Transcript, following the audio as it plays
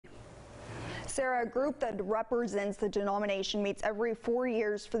Sarah, a group that represents the denomination meets every 4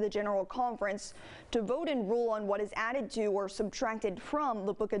 years for the General Conference to vote and rule on what is added to or subtracted from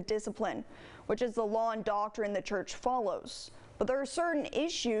the Book of Discipline, which is the law and doctrine the church follows. But there are certain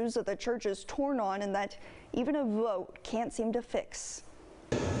issues that the church is torn on and that even a vote can't seem to fix.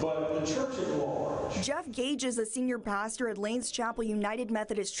 But the church at large. Jeff Gage is a senior pastor at Lanes Chapel United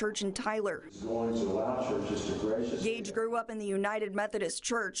Methodist Church in Tyler. Is going to allow churches to graciously. Gage grew up in the United Methodist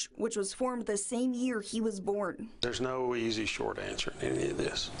Church, which was formed the same year he was born. There's no easy short answer in any of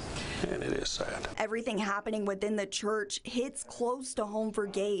this, and it is sad. Everything happening within the church hits close to home for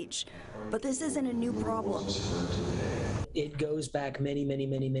Gage, but this isn't a new problem. It goes back many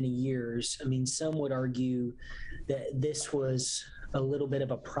years. I mean, some would argue that this was a little bit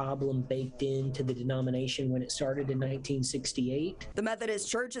of a problem baked into the denomination when it started in 1968. The Methodist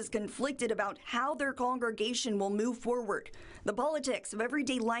Church is conflicted about how their congregation will move forward. The politics of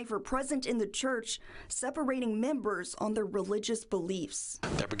everyday life are present in the church, separating members on their religious beliefs.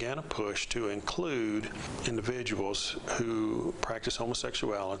 There began a push to include individuals who practice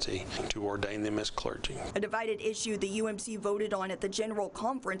homosexuality to ordain them as clergy. A divided issue the UMC voted on at the General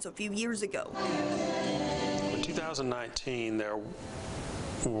Conference a few years ago. In 2019, there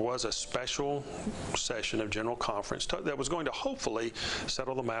was a special session of General Conference that was going to hopefully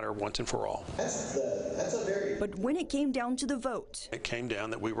settle the matter once and for all. But when it came down to the vote, it came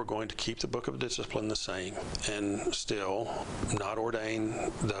down that we were going to keep the Book of Discipline the same and still not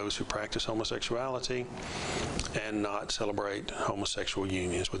ordain those who practice homosexuality and not celebrate homosexual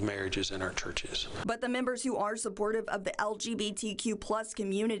unions with marriages in our churches. But the members who are supportive of the LGBTQ+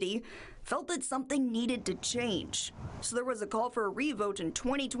 community felt that something needed to change. So there was a call for a revote in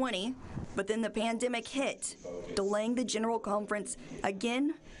 2020, but then the pandemic hit, delaying the General Conference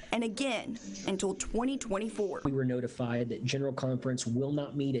again and again until 2024. We were notified that General Conference will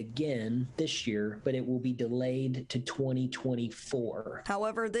not meet again this year, but it will be delayed to 2024.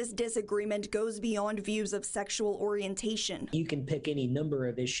 However, this disagreement goes beyond views of sexual orientation. You can pick any number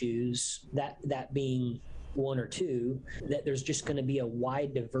of issues, that being one or two, that there's just going to be a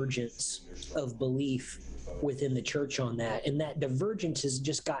wide divergence of belief within the church on that. And that divergence has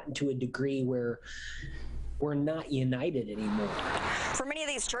just gotten to a degree where we're not united anymore. For many of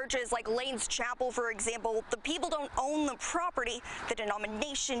these churches, like Lanes Chapel, for example, the people don't own the property, the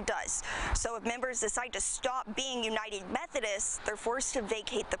denomination does. So if members decide to stop being United Methodists, they're forced to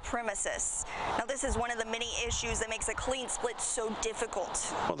vacate the premises. Now, this is one of the many issues that makes a clean split so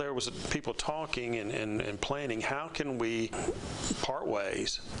difficult. Well, there was people talking and planning, how can we part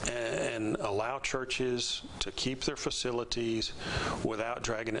ways and allow churches to keep their facilities without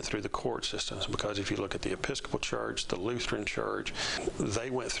dragging it through the court systems? Because if you look at the Episcopal Church, the Lutheran Church, they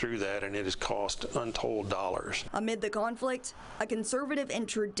went through that and it has cost untold dollars. Amid the conflict, a conservative and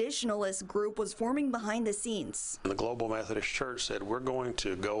traditionalist group was forming behind the scenes. The Global Methodist Church said, we're going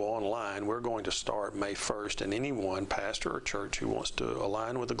to go online, we're going to start May 1st, and anyone, pastor or church, who wants to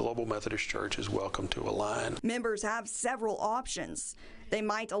align with the Global Methodist Church is welcome to align. Members have several options. They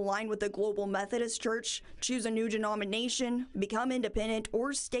might align with the Global Methodist Church, choose a new denomination, become independent,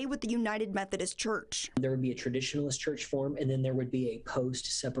 or stay with the United Methodist Church. There would be a traditionalist church form, and then there would be a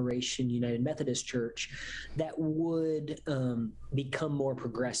post-separation United Methodist Church that would become more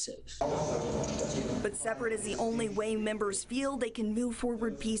progressive. But separate is the only way members feel they can move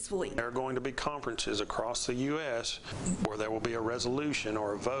forward peacefully. There are going to be conferences across the U.S. where there will be a resolution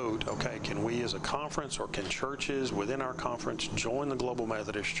or a vote. Okay, can we as a conference or can churches within our conference join the Global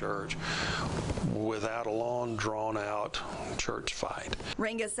Methodist Church without a long, drawn-out church fight?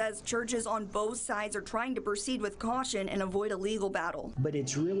 Ranga says churches on both sides are trying to proceed with caution and avoid a legal battle. But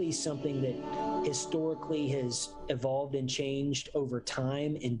it's really something that historically has evolved and changed over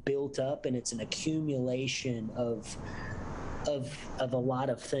time and built up, and it's an accumulation of a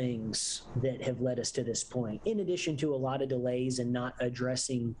lot of things that have led us to this point, in addition to a lot of delays and not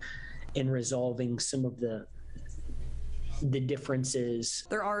addressing and resolving some of the differences.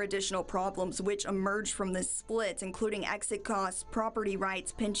 There are additional problems which emerge from this split, including exit costs, property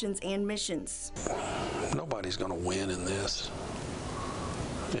rights, pensions, and missions. Nobody's going to win in this.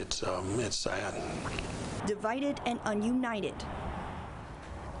 It's sad. Divided and ununited.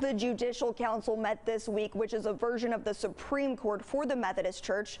 The Judicial Council met this week, which is a version of the Supreme Court for the Methodist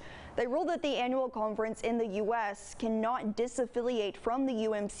Church. They ruled that the annual conference in the U.S. cannot disaffiliate from the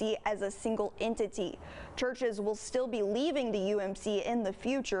UMC as a single entity. Churches will still be leaving the UMC in the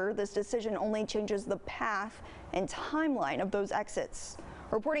future. This decision only changes the path and timeline of those exits.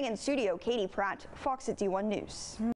 Reporting in studio, Katie Pratt, Fox 51 News.